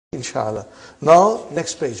Inshallah. Now,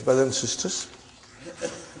 next page, brothers and sisters.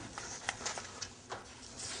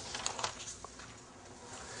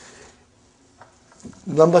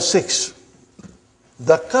 Number 6.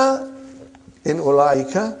 Daka in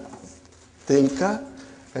ulaika, tilka,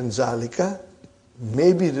 and zalika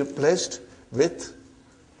may be replaced with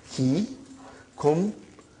he, kum,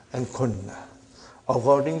 and kunna,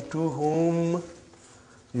 according to whom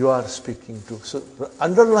you are speaking to. So,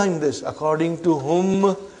 underline this, according to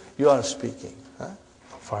whom you are speaking.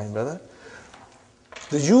 Fine, brother.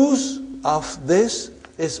 The use of this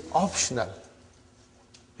is optional.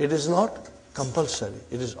 It is not compulsory.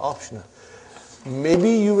 It is optional.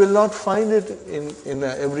 Maybe you will not find it in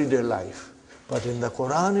everyday life, but in the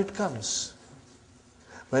Quran it comes.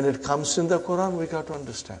 When it comes in the Quran, we got to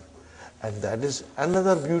understand. And that is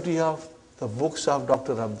another beauty of the books of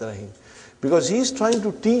Dr. Abdurrahim. Because he is trying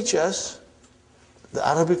to teach us the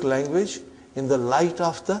Arabic language in the light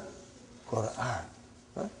of the Quran.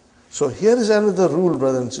 So here is another rule,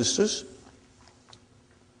 brothers and sisters.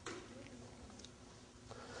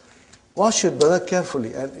 Watch it, brother,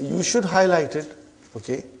 carefully. And you should highlight it.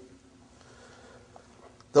 Okay?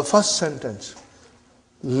 The first sentence.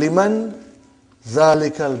 Liman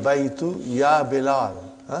zalikal baytu ya Bilal.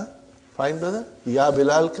 Fine, brother? Ya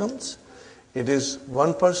Bilal comes. It is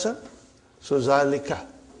one person. So zalika.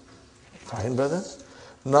 Fine, brother?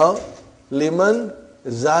 Now, liman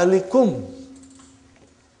zalikum.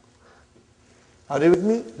 Are you with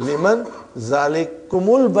me? Liman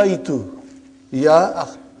zalikumul baytu ya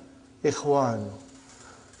ikhwan.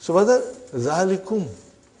 So brother, zalikum.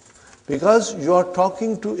 Because you are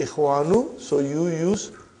talking to ikhwanu, so you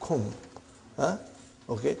use kum.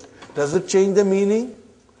 Okay. Does it change the meaning?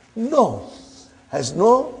 No. Has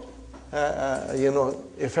no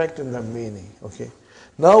effect in the meaning. Okay.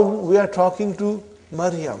 Now we are talking to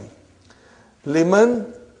Maryam.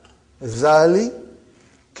 Liman zali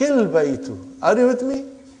kil baytu. Are you with me?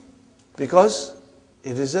 Because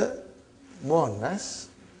it is a muannas.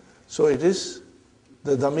 So it is,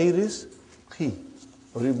 the damir is he.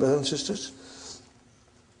 Are you brothers and sisters?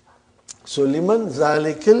 So liman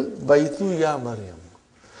zalikil baytu ya Maryam.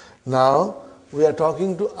 Now we are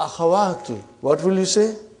talking to akhawatu. What will you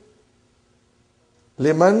say?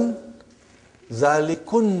 Liman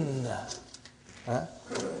zalikunna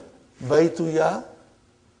baytu ya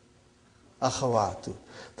akhawatu.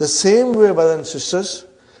 The same way, brothers and sisters,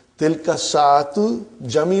 tilka saatu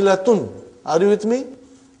jamilatun. Are you with me?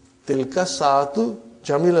 Tilka saatu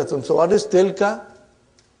jamilatun. So what is tilka?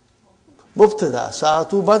 Mubtada.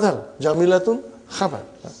 Saatu badal. Jamilatun khabar.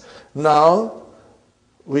 Now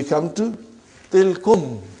we come to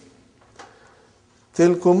tilkum.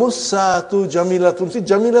 Tilkumus saatu jamilatun. See,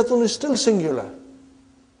 jamilatun is still singular.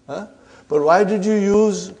 But why did you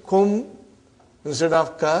use kum instead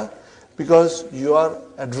of ka? Because you are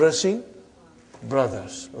addressing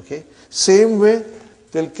brothers. Okay. Same way,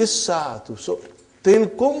 tilkis saatu. So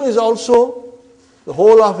tilkum is also, the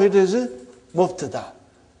whole of it is mubtada.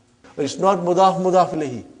 It's not mudaf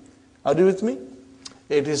ilayhi. Are you with me?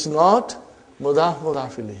 It is not mudaf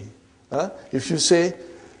ilayhi. If you say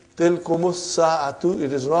tilkumus saatu,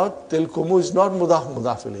 it is not, tilkumu is not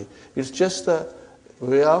mudaf ilayhi. It's just a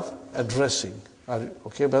way of addressing.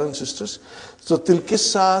 Okay, brothers and sisters? So tilkis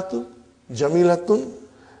saatu jamilatun,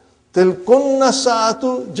 tilkunna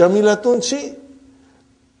saatu jamilatun. See,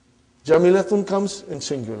 jamilatun comes in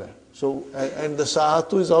singular. So, and the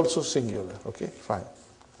saatu is also singular. Okay, fine.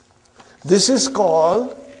 This is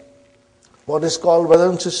called, what is called, brothers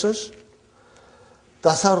and sisters?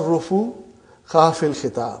 Tasarrufu khafil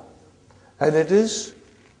khitab. And it is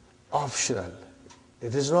optional.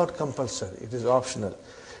 It is not compulsory. It is optional.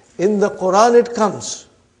 In the Quran it comes.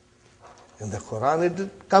 In the Quran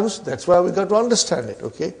it comes. That's why we got to understand it.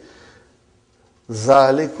 Okay.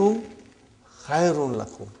 Zalikum khairun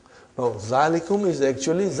lakum. No, zalikum is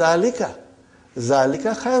actually zalika.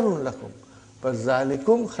 Zalika khairun lakum. But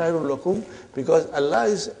zalikum khairun lakum, because Allah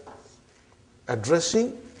is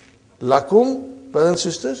addressing lakum, brothers and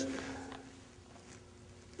sisters.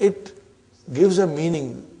 It gives a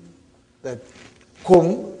meaning that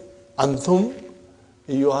kum, antum,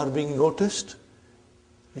 you are being noticed,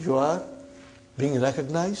 you are being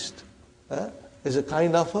recognized, is a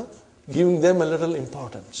kind of giving them a little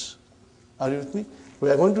importance. Are you with me? We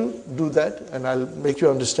are going to do that, and I'll make you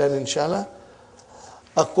understand, inshallah.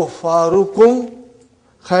 Akufarukum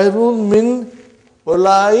khairun min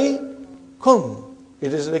ulaikum.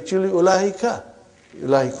 It is actually ulaika.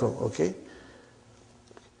 Ulaikum, okay?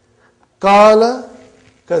 Qala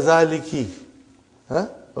kazaliki.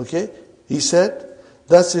 Okay? He said,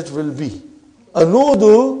 thus it will be.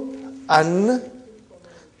 Anudu an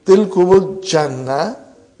tilkumul jannah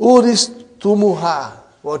uristumuha,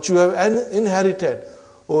 what you have inherited.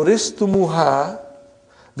 Uristumuha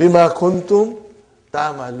bima kuntum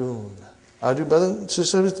ta'malun. Are you brother and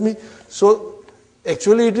sister with me? So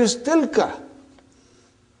actually it is tilka.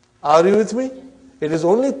 Are you with me? It is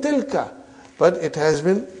only tilka, but it has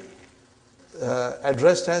been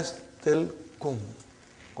addressed as tilkum.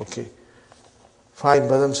 Okay. Fine,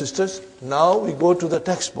 brothers and sisters. Now we go to the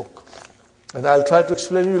textbook. And I'll try to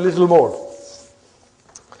explain you a little more.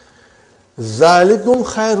 Zalikum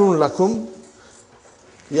khairun lakum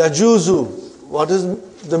yajuzu. What is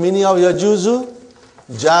the meaning of yajuzu?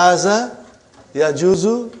 Jaza,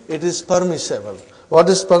 yajuzu, it is permissible. What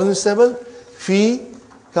is permissible? Fi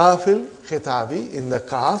kafil khitabi, in the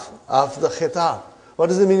kaf of the khitab.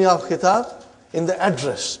 What is the meaning of khitab? In the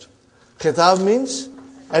address. Khitab means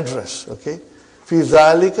address. Okay. Fi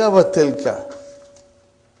zalika wa tilka.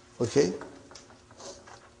 Okay.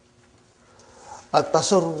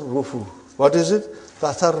 At-tasarrufu. What is it?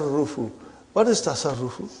 Tasarrufu. What is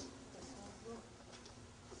tasarrufu?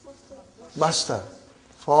 Master.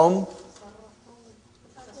 Form.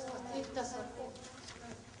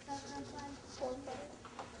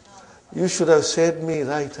 You should have said me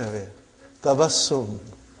right away. Tabassum.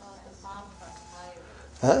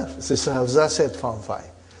 Huh? Sister Hafza said form 5.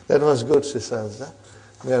 That was good, Sister Hafza.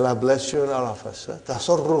 May Allah bless you and all of us.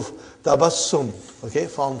 Tasarruf. Tabassum. Okay,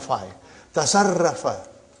 form 5. Tasarrafa.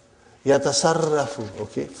 Yatasarrafu.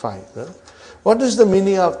 Okay, fine. What is the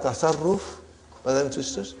meaning of tasarruf, brothers and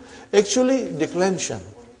sisters? Actually, declension.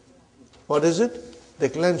 What is it?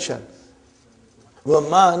 Declension.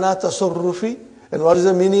 وَمَعْنَا tasarrufi. And what is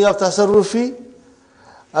the meaning of tasarrufi?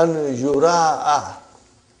 An yura'a.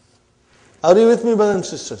 Are you with me, brothers and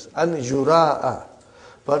sisters? An yura'a.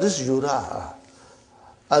 What is yura'a?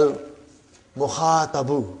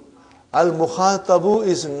 Al-mukhatabu. Al-mukhatabu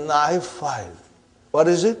is naif file. What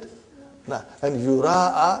is it? And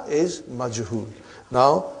yura'a is majhul.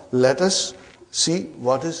 Now, let us see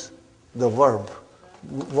what is the verb.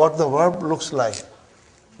 What the verb looks like.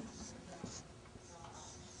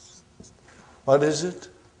 What is it?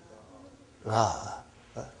 Ra.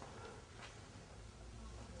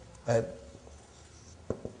 And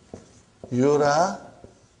yura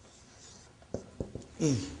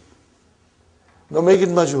I. Now make it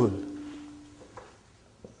majhul.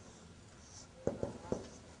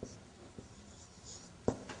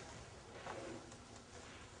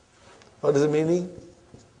 What is the meaning?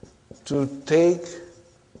 To take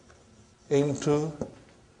into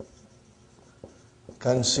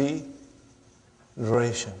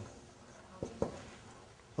consideration.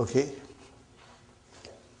 Okay?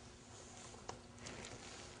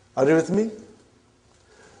 Are you with me?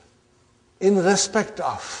 In respect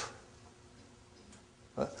of.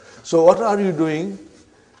 So what are you doing?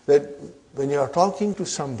 That when you are talking to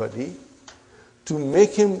somebody, to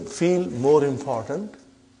make him feel more important,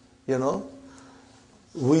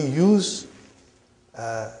 we use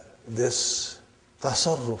this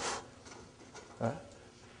tasarruf.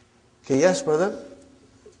 Okay, yes, brother,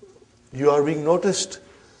 you are being noticed.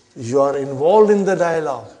 You are involved in the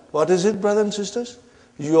dialogue. What is it, brothers and sisters?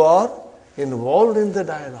 You are involved in the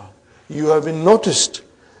dialogue. You have been noticed.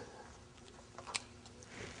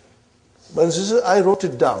 Brothers and sisters, I wrote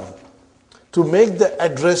it down. To make the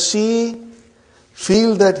addressee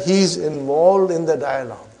feel that he is involved in the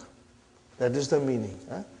dialogue. That is the meaning.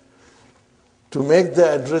 To make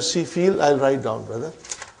the addressee feel, I'll write down, brother.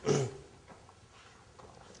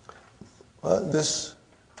 This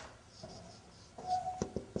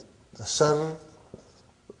tasarrufu,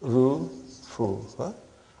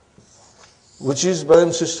 which is, brothers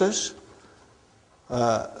and sisters,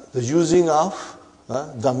 the using of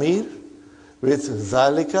damir with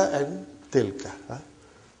zalika and tilka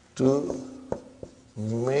to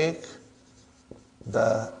make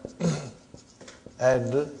the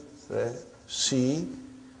addressee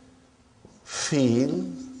feel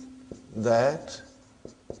that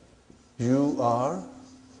you are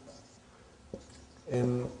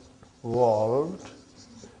involved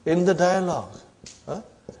in the dialogue.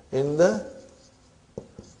 In the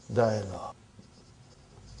dialogue.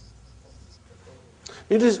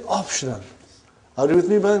 It is optional. Are you with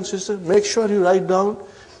me, brothers and sisters? Make sure you write down,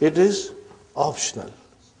 it is optional.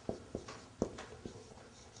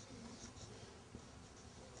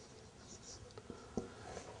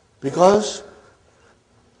 Because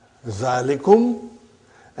zalikum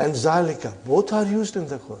and zalika, both are used in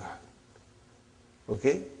the Quran.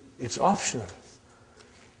 Okay? It's optional.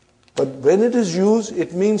 But when it is used,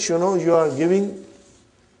 it means, you are giving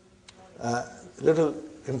little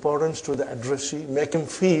importance to the addressee, make him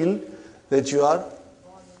feel that you are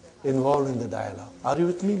involved in the dialogue. Are you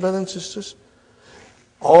with me, brothers and sisters?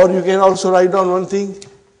 Or you can also write down one thing,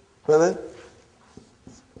 brother.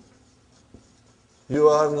 You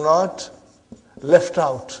are not left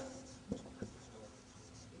out.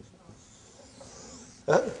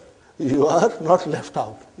 You are not left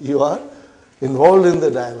out. You are involved in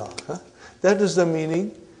the dialogue. That is the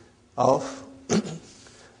meaning of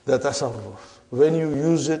the tasarruf. When you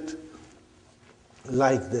use it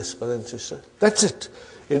like this, brother and sister, that's it.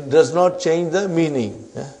 It does not change the meaning.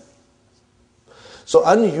 So,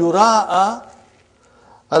 an yura'a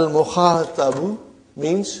al-mukhatabu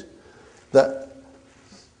means the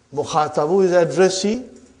mukhatabu is addressee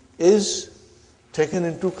is taken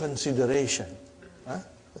into consideration.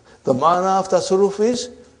 The mana of tasarruf is,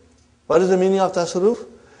 what is the meaning of tasarruf?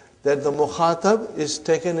 That the mukhatab is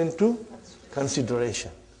taken into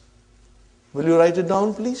consideration. Will you write it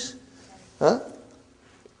down, please?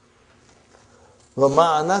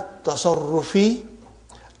 وَمَعْنَى التَّصَرُّفِ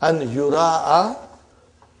أَنْ يُرَاءَ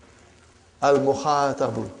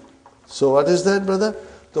الْمُخَاطَبُ. So what is that, brother?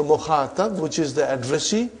 The mukhatab, which is the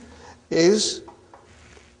addressee, is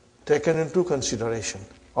taken into consideration,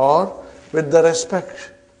 or with the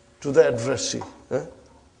respect to the addressee,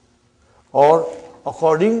 or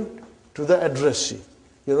according to the addressee.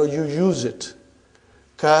 You use it.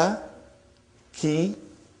 Ka, ki,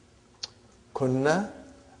 kunna,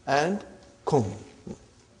 and kum.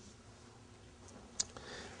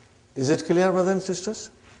 Is it clear, brothers and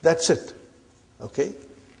sisters? That's it. Okay?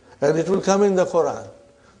 And it will come in the Quran.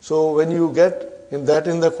 So when you get in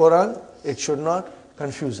the Quran, it should not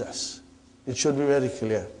confuse us. It should be very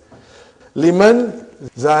clear. Liman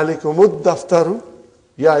zalikumud daftaru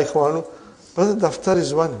ya ikhwanu. Brother, daftar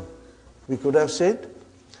is one. We could have said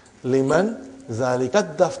liman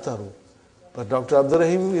zalikat daftaru. But Dr. Abdul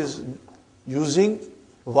Rahim is using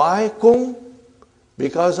why kum?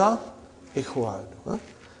 Because of ikhwan.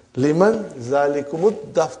 Liman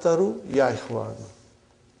zalikumud daftaru ya ikhwan.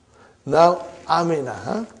 Now,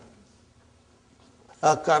 amina.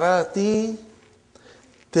 Akarati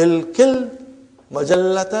tilkil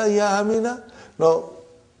majallata ya amina. Now,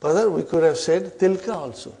 brother, we could have said tilka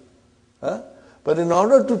also. But in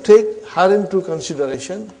order to take her into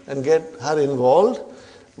consideration and get her involved,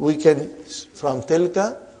 we can, from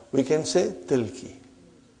tilka, we can say tilki.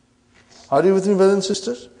 Are you with me, brothers and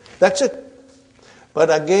sisters? That's it. But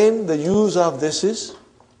again, the use of this is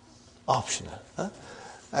optional.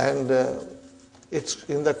 And it's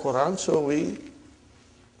in the Quran, so we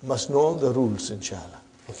must know the rules, inshallah.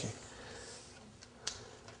 Okay.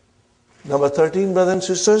 Number 13, brothers and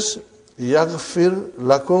sisters, yaghfir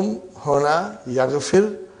lakum hona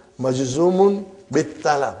yaghfir majzumun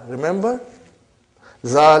bittalab. Remember?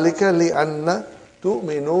 Zalika li anna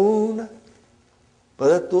tu'minuna.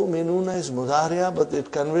 Brother, tu'minuna is mudariya, but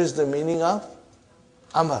it conveys the meaning of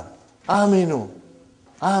amar. Aminu.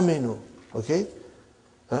 Aminu. Okay?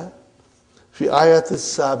 في آية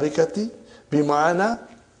السابقة بمعنى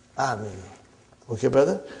آمين. Okay,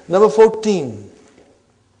 brother? Number 14.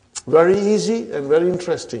 Very easy and very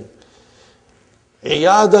interesting.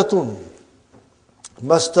 عيادة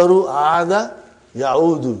مصدر عاد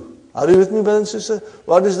يعود. Are you with me, brothers and sisters?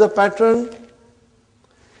 What is the pattern?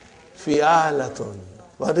 فعالة.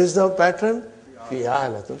 What is the pattern?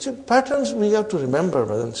 فعالة. See, patterns we have to remember,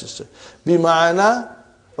 brothers and sisters. بمعنى.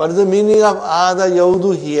 What is the meaning of Ada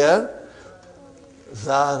Yaudu here?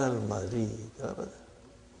 Zar al-Marid.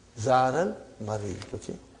 Zar al-Marid.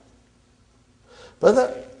 Okay.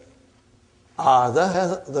 But Ada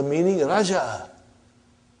has the meaning Raja.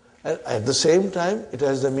 And at the same time, it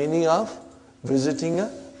has the meaning of visiting a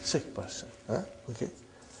sick person. Okay.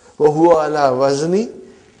 وَهُوَ عَلَى وَزْنِ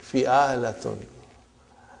فِعَالَةٌ.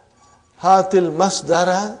 هَاتِ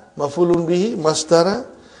الْمَصْدَرَ مَفْعُولٌ بِهِ مَصْدَرَ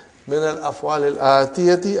من الأفعال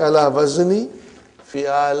الآتية على وزن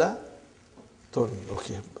فعالة.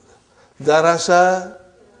 Okay. Darasa.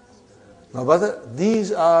 Now, brother,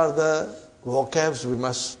 these are the vocabs we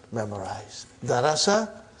must memorize. Darasa,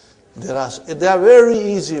 dirasa. They are very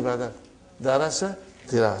easy, brother. Darasa,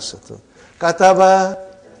 dirasatun. Kataba,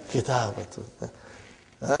 kitabatun.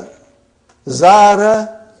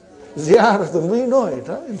 Zara, ziyaratun. We know it,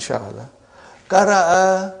 inshallah.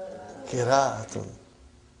 Kara'a, kiraatun.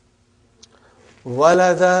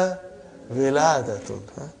 Walada, viladatun.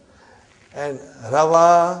 And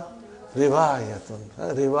Rava, Rivayatun.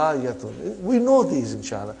 Rivayatun. We know these,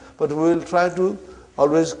 inshallah. But we will try to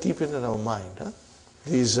always keep it in our mind.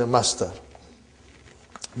 These master.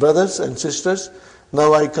 Brothers and sisters,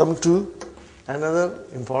 now I come to another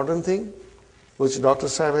important thing which Dr.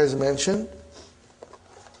 Sahib has mentioned.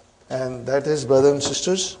 And that is, brothers and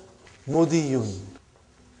sisters, Mudiyun.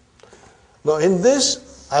 Now in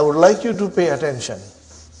this, I would like you to pay attention.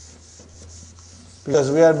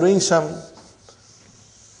 Because we are doing some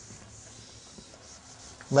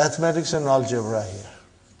mathematics and algebra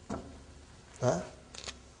here.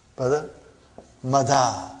 Brother?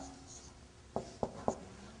 Mada.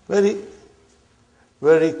 Very,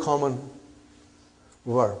 very common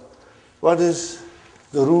verb. What is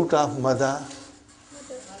the root of mada?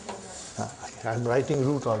 I'm writing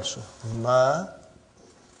root also. Ma,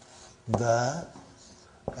 da,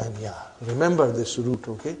 and ya. Remember this root,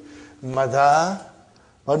 okay? Mada.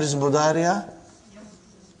 What is mudarya?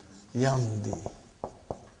 Yamdi.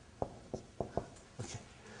 Okay.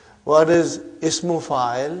 What is ismu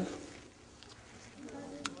fa'il?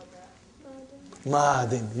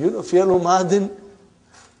 Madin. You know fi'lu madin?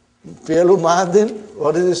 Fi'lu madin.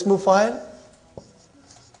 What is ismu fa'il?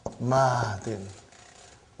 Madin.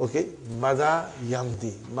 Okay. Mada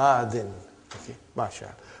yamdi. Madin. Okay.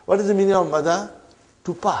 Masha. What is the meaning of mada?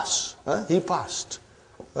 To pass. He passed.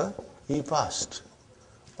 He passed.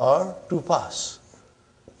 Or to pass.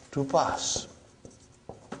 To pass.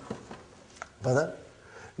 Brother?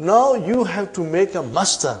 Now you have to make a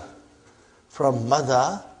master from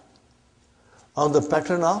mada on the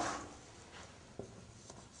pattern of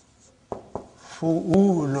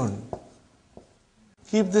fu'ulun.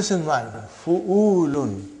 Keep this in mind.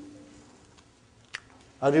 Fu'ulun.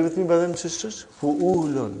 Are you with me, brothers and sisters?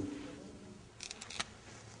 Fu'ulun.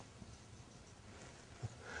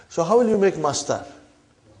 So how will you make master?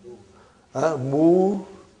 Mu,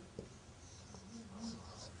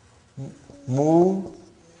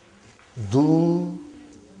 du,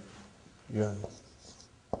 yun.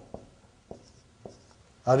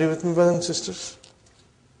 Are you with me, brothers and sisters?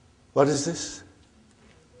 What is this?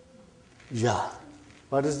 Ya.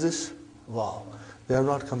 What is this? Wow. They are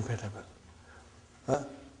not compatible.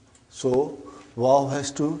 So, wow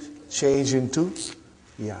has to change into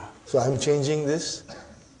ya. So I'm changing this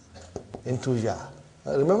into ya.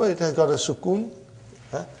 Remember it has got a sukun.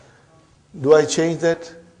 Do I change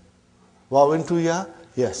that wow into ya?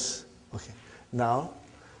 Yes. Okay. Now,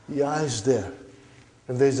 ya is there.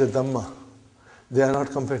 And there is a dhamma. They are not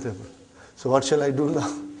compatible. So what shall I do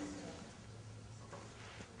now?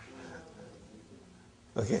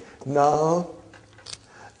 Okay. Now,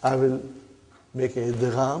 I will make a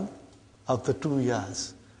idgham of the two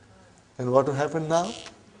yas. And what will happen now?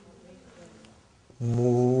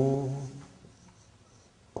 Mu,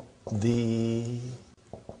 di,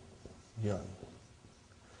 yan.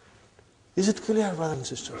 Is it clear, brothers and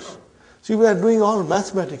sisters? See, we are doing all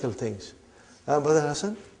mathematical things. Brother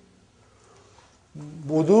Hassan?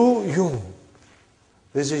 Budu yun.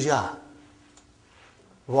 This is ya.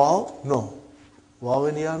 Wow? No. Wow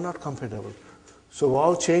and ya are not compatible. So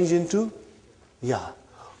wow change into ya.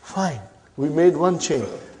 Fine. We made one change.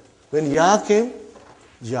 When ya came,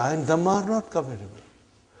 ya and dhamma are not compatible.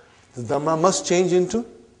 The dhamma must change into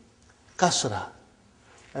kasra.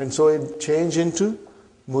 And so it changed into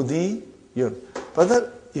mudi yun.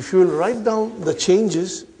 Brother, if you will write down the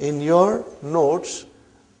changes in your notes,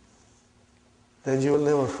 then you will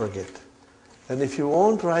never forget. And if you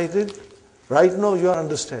won't write it, right now you are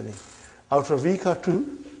understanding. After a week or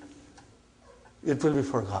two, it will be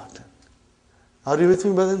forgotten. Are you with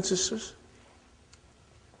me, brothers and sisters?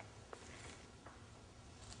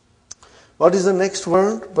 What is the next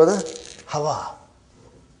word, brother? Hawa.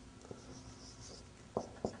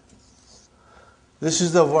 This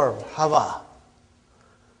is the verb, hawa.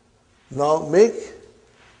 Now make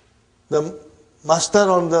the master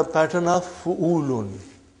on the pattern of fu'ulun.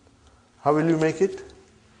 How will you make it?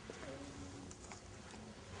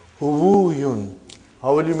 Huwuyun.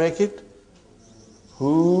 How will you make it?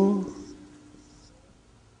 Hu,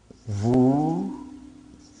 vu,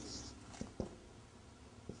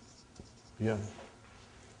 yun.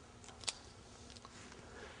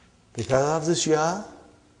 Because of this ya,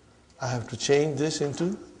 I have to change this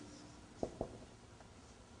into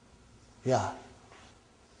ya.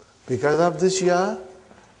 Because of this ya,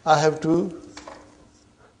 I have to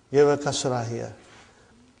give a kasra here.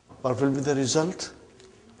 What will be the result?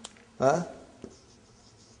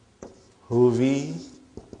 Huvi.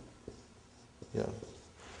 Yeah.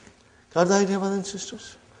 Got the idea, brothers and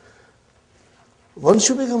sisters? Once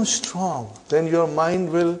you become strong, then your mind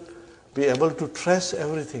will be able to trace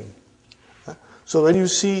everything. So when you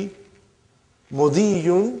see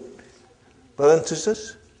Modiyun, brothers and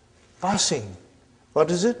sisters, passing. What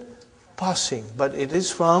is it? Passing. But it is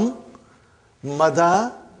from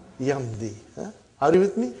Mada Yamdi. Are you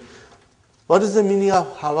with me? What is the meaning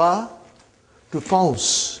of Hawa? To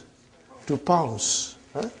pounce. To pounce.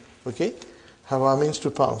 Okay? Hawa means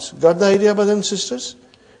to pounce. Got the idea, brothers and sisters?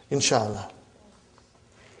 inshallah.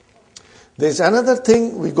 There's another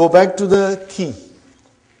thing, we go back to the key.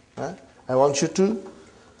 I want you to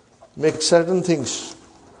make certain things.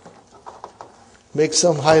 Make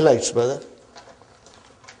some highlights, brother.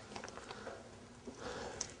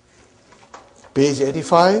 Page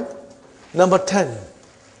 85, number 10.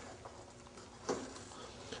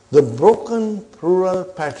 The broken plural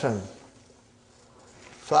pattern.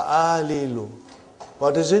 Fa'alilu.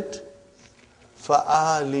 What is it?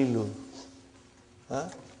 Fa'alilu.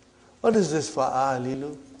 What is this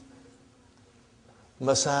fa'alilu?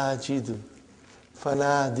 Masajidu.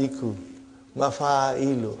 Fanadiku.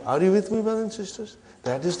 Mafa'ilu. Are you with me, brothers and sisters?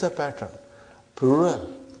 That is the pattern.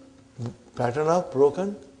 Plural. Pattern of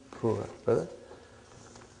broken plural. Brother?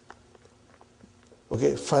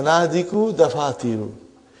 Okay. Fanadiku dafatiru.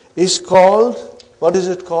 Is called, what is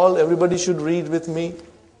it called? Everybody should read with me.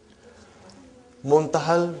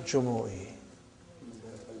 Muntahal Jumu'i.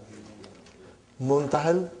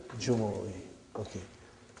 Muntahal Jumu'i. Okay.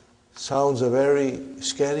 Sounds a very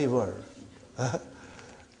scary word.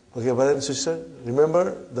 Okay, brother and sister,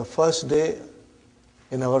 remember the first day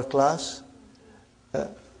in our class?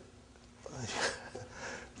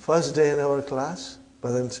 First day in our class,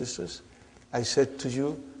 brothers and sisters, I said to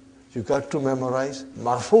you, you got to memorize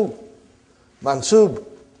marfu, mansub,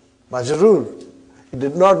 majrur. It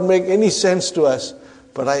did not make any sense to us,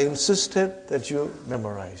 but I insisted that you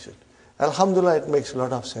memorize it. Alhamdulillah, it makes a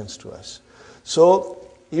lot of sense to us. So,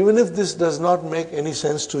 even if this does not make any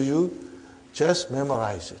sense to you, just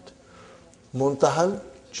memorize it. Muntahal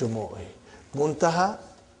Jumu'i. Muntaha,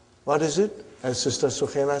 what is it? As Sister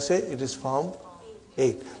Sukhena said, it is form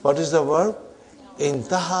 8. What is the verb?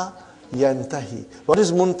 Intaha yantahi. What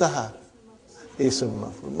is muntaha? Ism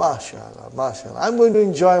maf'ul. MashaAllah, MashaAllah. I'm going to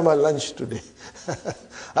enjoy my lunch today.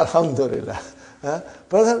 Alhamdulillah.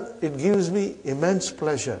 Brother, it gives me immense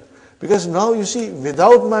pleasure. Because now you see,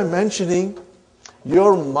 without my mentioning,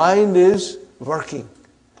 your mind is working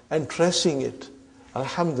and tracing it.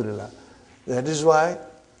 Alhamdulillah. That is why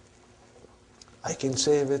I can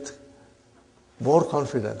say with more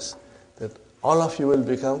confidence that all of you will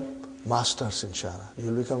become masters, inshallah.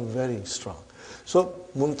 You will become very strong. So,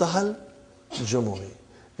 Muntahal Jumu'i.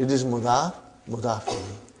 It is mudaf, mudaf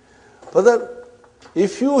ilayhi. Brother,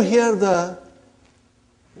 if you hear the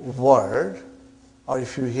word, or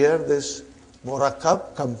if you hear this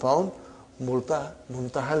murakkab, compound,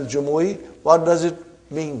 Muntahal Jumu'i, what does it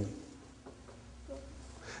mean?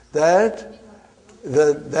 That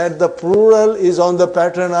the plural is on the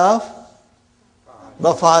pattern of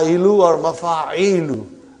mafa'ilu or mafa'ilu.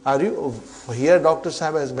 Are you here? Dr.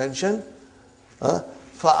 Sahib has mentioned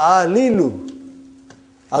fa'alilu.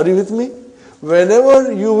 Are you with me?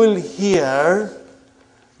 Whenever you will hear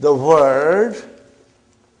the word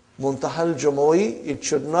Muntahal Jumu'i, it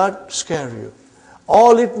should not scare you.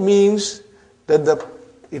 All it means that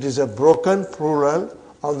it is a broken plural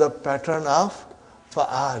on the pattern of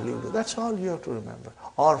fa'alilu. That's all you have to remember.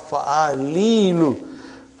 Or fa'alilu.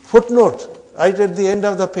 Footnote, right at the end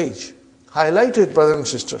of the page. Highlight it, brothers and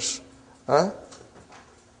sisters.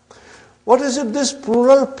 What is it? This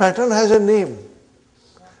plural pattern has a name.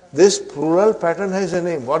 This plural pattern has a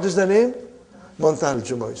name. What is the name? Muntahal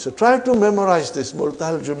Jumu'i. So try to memorize this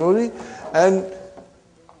Muntahal Jumu'i,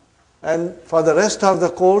 and for the rest of the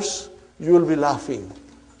course, you will be laughing.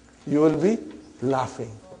 You will be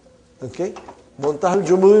laughing. Okay? Muntahal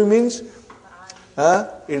Jumu'i means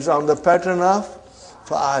it's on the pattern of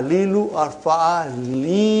fa'alilu or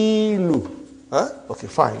fa'alilu. Okay,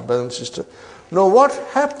 fine, brother and sister. Now what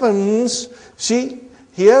happens, see,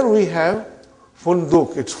 here we have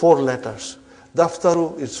funduk, it's 4 letters.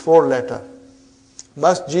 Daftaru, it's 4 letters.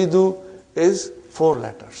 Masjidu is 4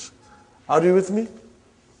 letters. Are you with me?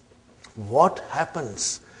 What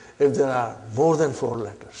happens if there are more than 4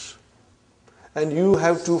 letters? And you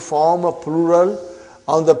have to form a plural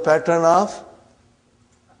on the pattern of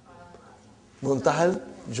Muntahal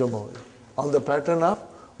Jumu'i. On the pattern of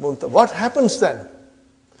Muntahal. What happens then?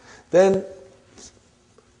 Then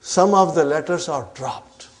some of the letters are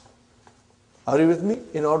dropped. Are you with me?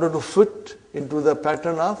 In order to fit into the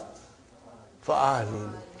pattern of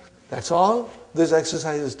fa'alil. That's all this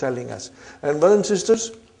exercise is telling us. And brothers and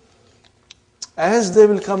sisters, as they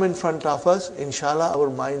will come in front of us, inshallah, our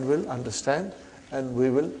mind will understand and we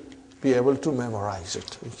will be able to memorize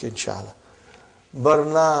it. Okay, inshallah.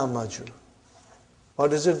 Barnamaju.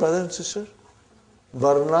 What is it, brothers and sisters?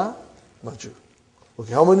 Barnamaju.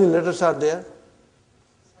 Okay, how many letters are there?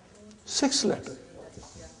 6 letters.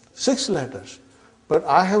 6 letters. But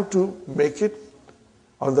I have to make it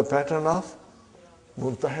on the pattern of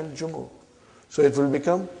Muntahal Jumu'i. So it will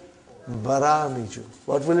become Baramiju.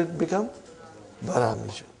 What will it become?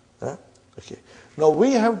 Baramiju. Huh? Okay. Now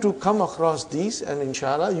we have to come across these, and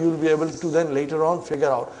inshallah you will be able to then later on figure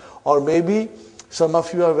out. Or maybe some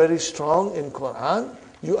of you are very strong in Quran,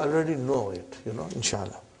 you already know it,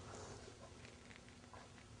 inshallah.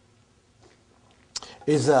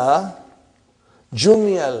 Iza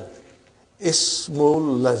Jumiyal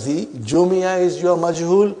Ismul Lazi. Jumia is your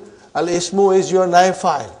majhul, Al Ismu is your naib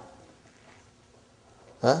fa'il.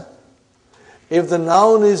 Huh? If the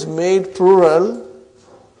noun is made plural,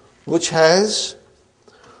 which has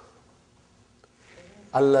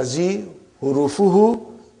Al-Lazi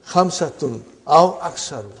hurufuhu khamsatun aw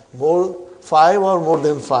aksaru, more 5 or more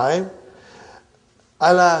than 5,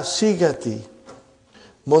 ala sigati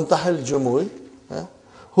muntahil jumui,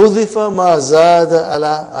 hudifa ma zada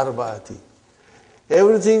ala arbaati.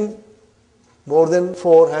 Everything more than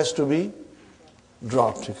 4 has to be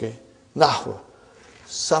dropped. Okay. Nahwa.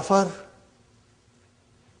 Safar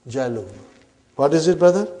jalun. What is it,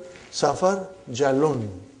 brother? Safar jalun.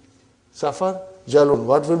 Safar jalun.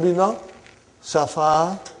 What will be now?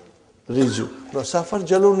 Safa riju. No, safar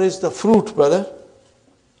jalun is the fruit, brother.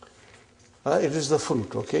 It is the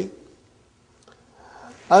fruit, okay?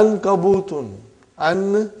 Ankabutun.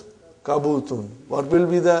 Ankabutun. What will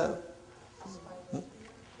be the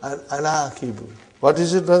anakibu? What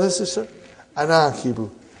is it, brother, sister? Anakibu.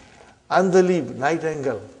 Andalib, night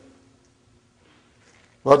angle.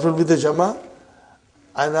 What will be the jama?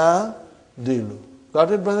 Anadilu.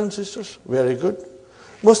 Got it, brothers and sisters? Very good.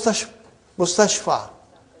 Mustashfa.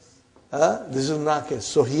 This is nakis.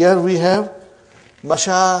 So here we have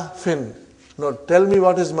mashafin. Now tell me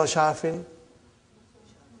what is mashafin.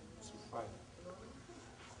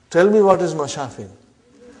 Tell me what is mashafin.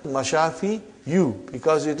 Mashafi, you,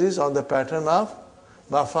 because it is on the pattern of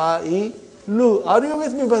mafa'ilu. Are you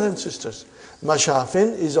with me, brothers and sisters?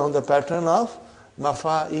 Mashafin is on the pattern of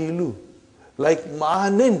mafa'ilu. Like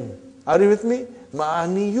ma'anin. Are you with me?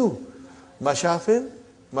 Ma'aniyu. Mashafin,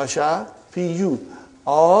 mashafiyu.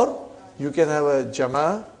 Or you can have a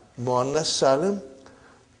jama, muannas salim,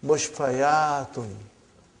 mushfayatun.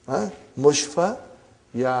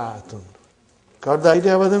 Mushfayatun. Got the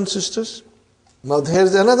idea, brothers and sisters? Now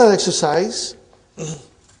here's another exercise.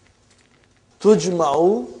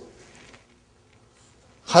 Tujma'u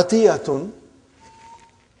khatiyatun.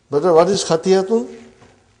 Brother, what is khatiyatun?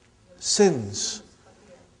 Sins.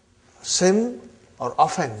 Sin or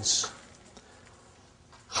offense.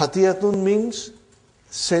 Khatiyatun means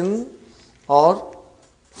sin or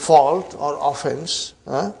fault or offense.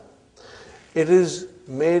 It is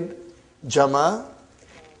made jama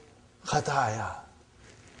khataya.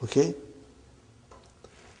 Okay?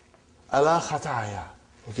 Ala khataya.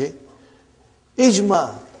 Okay?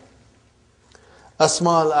 Ijma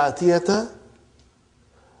asma al-atiyata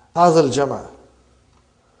hadha al-jama.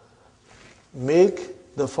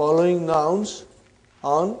 Make the following nouns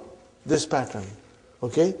on this pattern.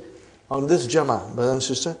 Okay? On this jama, brother and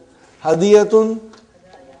sister. Hadiyatun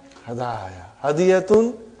hadaya.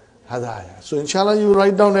 Hadiyatun hadaya. So inshallah you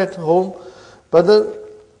write down at home. Brother,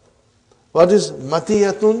 what is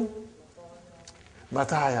matiyatun?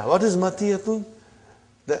 Mataya. What is matiyatun?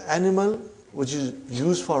 The animal which is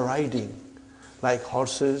used for riding, like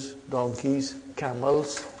horses, donkeys,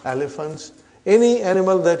 camels, elephants, any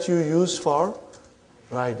animal that you use for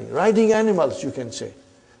riding. Riding animals, you can say.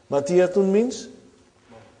 Matiyatun means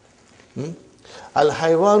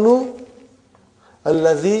al-haywanu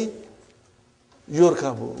alladhi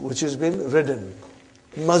yurkabu, which has been ridden.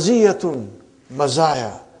 Maziyatun,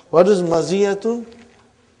 mazaya. What is maziyatun?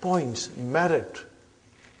 Points, merit.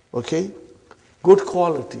 Okay? Good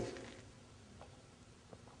quality.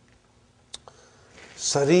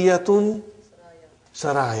 Sariyatun,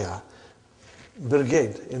 saraya.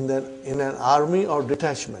 Brigade, in an army or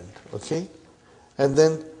detachment. Okay? And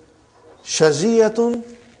then shaziyatun,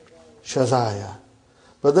 shazaya.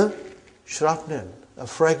 Brother, shrapnel, a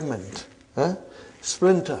fragment,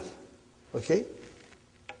 splinter. Okay?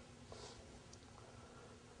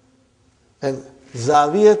 And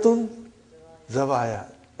zaviyatun, zavaya.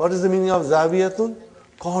 What is the meaning of zaviyatun?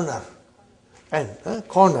 Corner. And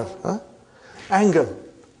corner. Angle.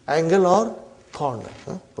 Angle or corner.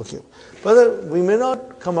 Okay. Brother, we may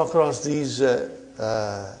not come across these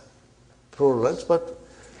plurals, but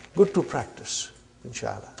good to practice,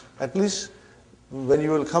 inshallah. At least when you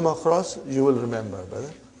will come across, you will remember,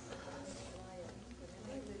 brother.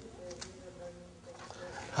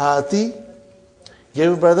 Hati,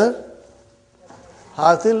 give brother.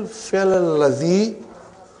 Hatil fi'l alladhi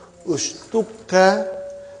ushtuqa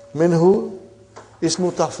minhu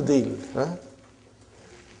ismu tafdil.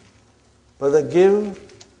 Brother, give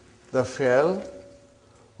the fi'l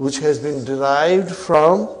which has been derived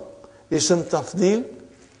from ism tafdil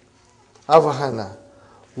avhana.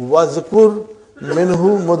 Wadhkur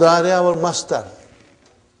minhu mudari' or mastar.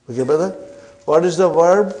 Okay, brother? What is the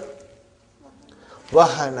verb?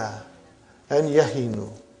 Wahana and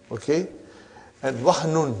yahinu. Okay? And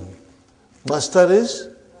wahnun. Mastar is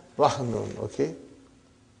wahnun. Okay?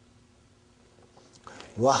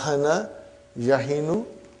 Wahana, yahinu,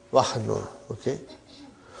 wahnun. Okay?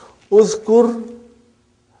 Uzkur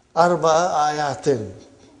arba ayatin.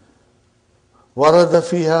 Warada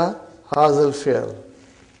fiha hazal fi'l.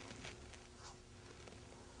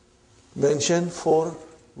 Mention 4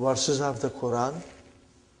 verses of the Quran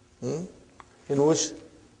in which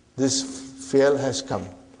this fi'l has come.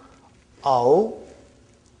 Aw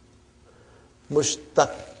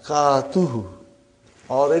mushtaqatuhu,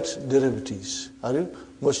 or its derivatives. Are you?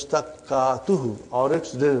 Mushtaqatuhu, or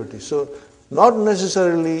its derivatives. So, not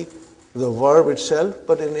necessarily the verb itself,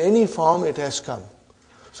 but in any form it has come.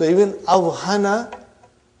 So, even avhana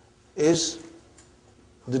is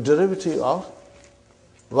the derivative of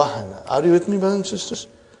wahana. Are you with me, brothers and sisters?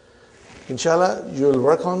 Inshallah, you will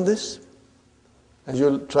work on this and you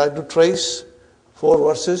will try to trace 4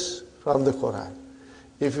 verses from the Quran.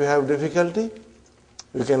 If you have difficulty,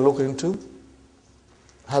 you can look into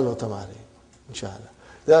Hello Tamari, inshallah.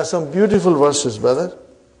 There are some beautiful verses, brother.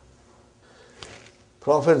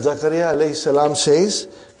 Prophet Zakaria alayhi salam says,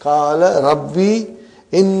 Qala Rabbi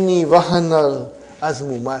inni wahanal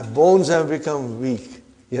azmu. My bones have become weak,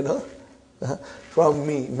 from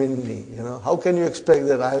me, minni. How can you expect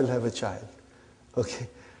that I will have a child? Okay.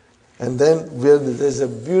 And then there's a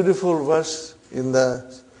beautiful verse in the,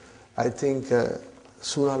 I think,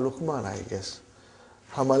 Surah Luqman, I guess.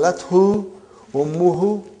 Hamalathu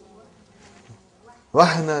ummuhu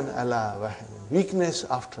wahnan ala wahnan. Weakness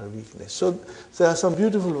after weakness. So there are some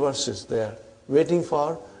beautiful verses there waiting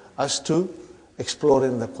for us to explore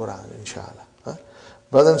in the Quran, inshallah.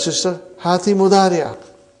 Brother and sister, hati mudariya.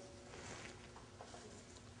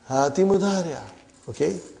 Hati mudariya.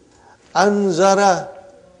 Okay? Anzara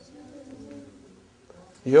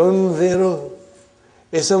yunziru.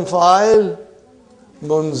 Ism fa'il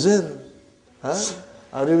munzir.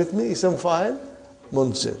 Are you with me? Ism fa'il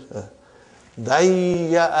munzir.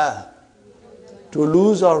 Dayya'a, to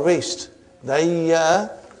lose or waste. Dayya'a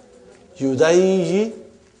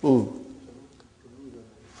yudayyi'u.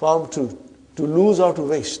 Form 2. To lose or to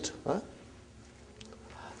waste.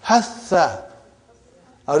 Hatha.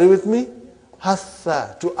 Are you with me?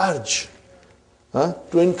 Hatha, to urge.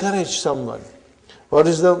 To encourage someone. What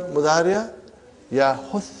is the mudariya?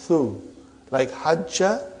 Yahuthu. Like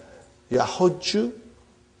hajja, yahujju,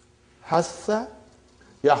 hatha,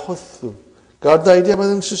 yahuthu. Got the idea,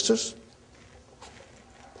 brothers and sisters?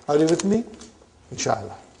 Are you with me?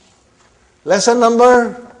 Inshallah. Lesson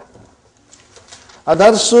number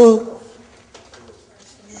Adarsu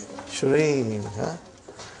Shireen.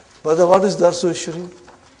 Brother, what is Darsu Shireen?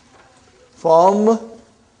 Form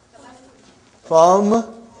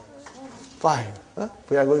 5.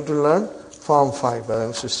 We are going to learn Form 5, brothers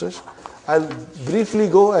and sisters. I'll briefly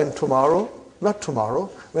go, and not tomorrow.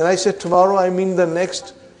 When I say tomorrow, I mean the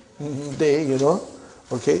next day,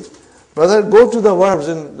 Okay. Brother, go to the verbs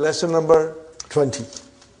in lesson number 20.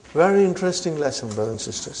 Very interesting lesson, brothers and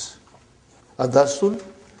sisters. Adarsul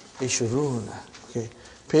Ishruna. Okay.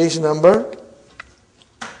 Page number,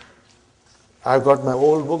 I've got my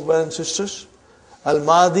old book, brothers and sisters.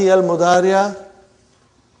 Al-Madi, Al-Mudariya,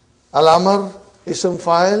 Al-Amr, Ism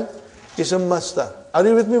Fa'il, Ism Mastar. Are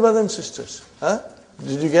you with me, brothers and sisters?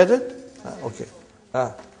 Did you get it? Okay.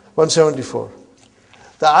 174.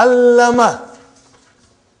 Ta'allama.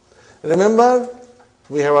 Remember,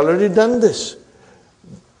 we have already done this.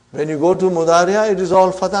 When you go to Mudariya, it is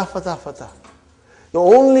all fatah, fatah, fatah. The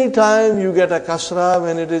only time you get a kasra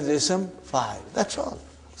when it is Ism Fa'il. That's all.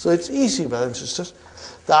 So it's easy, brothers and sisters.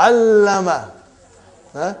 Ta'allama.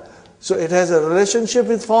 So it has a relationship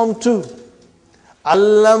with form 2.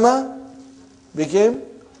 Allama became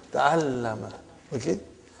ta'allama. Okay?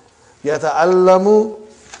 Yata'allamu,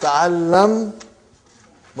 ta'allam,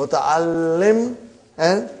 muta'allim,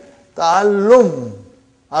 and ta'allum.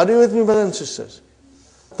 Are you with me, brothers and sisters?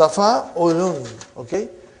 Tafa'ulun. Okay?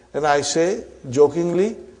 And I say,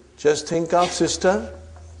 jokingly, just think of sister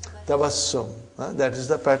Tabassum. That is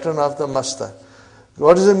the pattern of the mastar.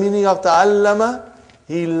 What is the meaning of ta'allama?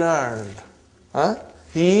 He learned.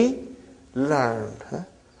 He learned.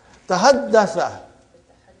 Tahaddatha.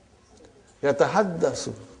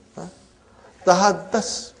 Yatahaddasu.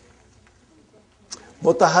 Tahaddas.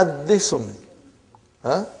 Mutahaddisun.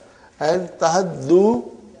 And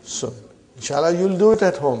tahaddusun. Inshallah, you'll do it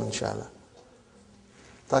at home, inshallah.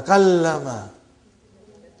 Takallama.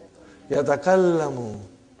 Yatakallamu.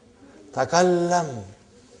 Takallam.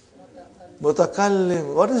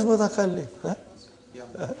 Mutakallim. What is mutakallim? Huh?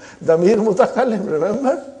 Damir mutakallim,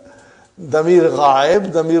 remember? Damir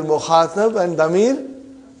ghaib, damir mukhatab, and damir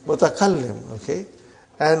mutakallim. Okay?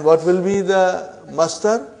 And what will be the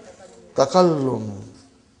masdar? Takallum.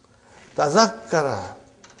 Tazakkara.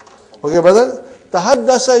 Okay, brother?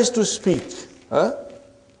 Tahaddasa is to speak. Huh?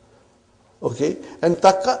 Okay? And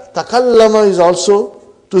takallama is also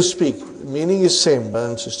to speak. Meaning is same, brother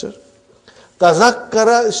and sister.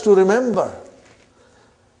 Tazakkara is to remember.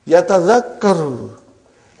 Yatazakkaru.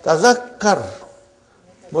 Tazakkar.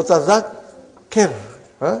 Mutazakkir.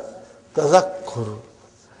 Tazakkur.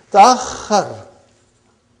 Ta'akhkhar.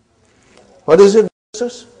 What is it,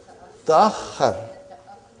 sisters? Ta'akhkhar.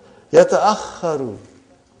 Yata'akhkharu.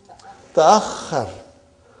 Ta'akhkhar.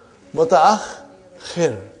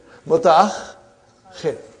 Muta'akhkhir.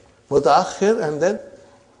 Muta'akhkhir. Muta'akhkhir and then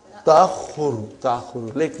ta'akhkhuru.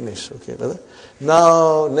 Ta'akhkhuru. Lateness. Okay, brother.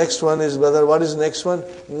 Now, next one is, brother, what is next one?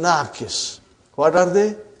 Naqis. What are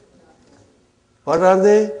they? What are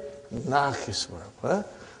they? Naqis verb. Huh?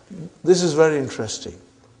 This is very interesting.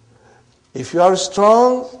 If you are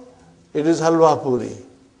strong, it is halwa puri.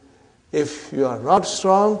 If you are not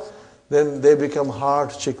strong, then they become hard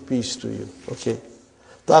chickpeas to you. Okay.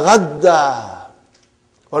 Tagadda.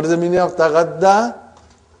 What is the meaning of tagadda?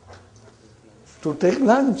 To take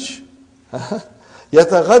lunch.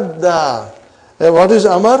 Yatagadda. What is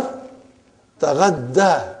amar?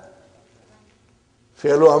 Tagadda.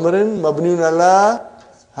 Fi'lu amrin mabniun ala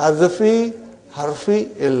hadfi harfi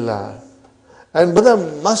illa. And brother,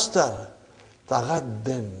 master.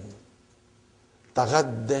 Tagadden.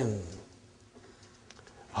 Tagadden.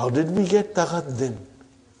 How did we get tagadden?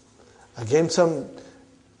 Again, some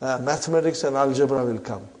mathematics and algebra will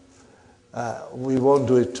come. We won't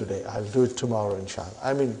do it today. I'll do it tomorrow, inshallah.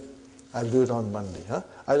 I'll do it on Monday. Huh?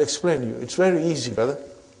 I'll explain you. It's very easy, brother.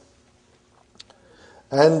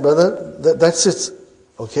 And brother, that's it.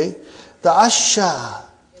 Okay? Ta'asha.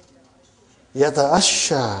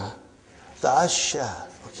 Yata'asha. Ta'asha.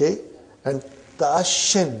 Okay? And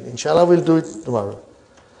ta'ashin. Inshallah, we'll do it tomorrow.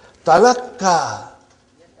 Talakka.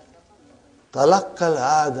 Talakkal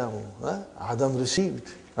Adamu. Adam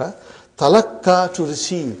received. Talakka, to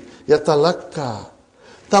receive. Yatalakka.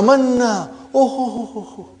 Tamanna.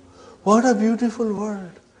 Oh, what a beautiful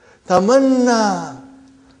word. Tamanna.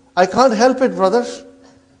 I can't help it, brothers.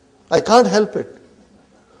 I can't help it.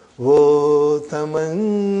 Wo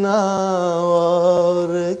tamanna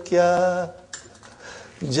aur kya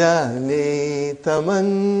jane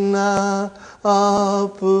tamanna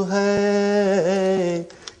aap hai.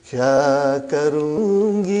 क्या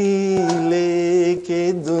करूंगी लेके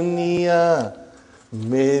दुनिया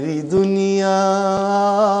मेरी दुनिया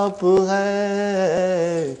आप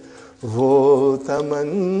है वो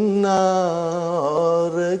तमन्ना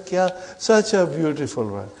और क्या. Such a beautiful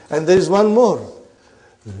word. And there is one more.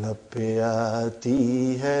 लब पे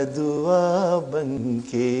आती है दुआ बन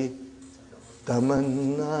के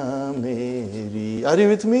तमन्ना मेरी. Are you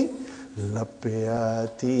with me? लब पे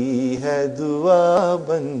आती है दुआ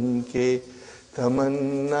बन के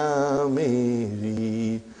तमन्ना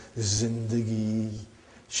मेरी जिंदगी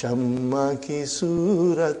शम्मा की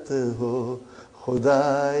सूरत हो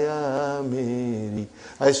खुदाया मेरी.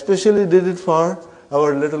 I especially did it for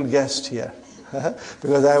our little guest here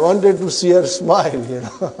because I wanted to see her smile, you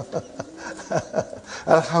know.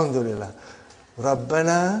 Alhamdulillah.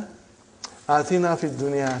 Rabbana atina fid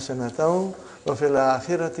dunya hasanatan وفي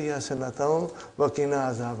الآخرة حسنة وقنا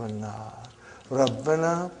عذاب النار.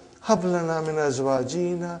 ربنا هب لنا من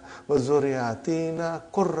أزواجنا وذرياتنا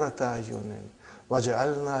قرة أعين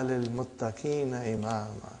واجعلنا للمتقين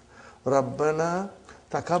إماما. ربنا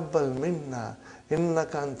تقبل منا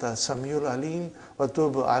إنك أنت السميع العليم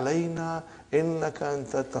وتب علينا إنك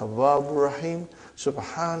أنت التواب الرحيم.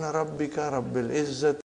 سبحان ربك رب العزة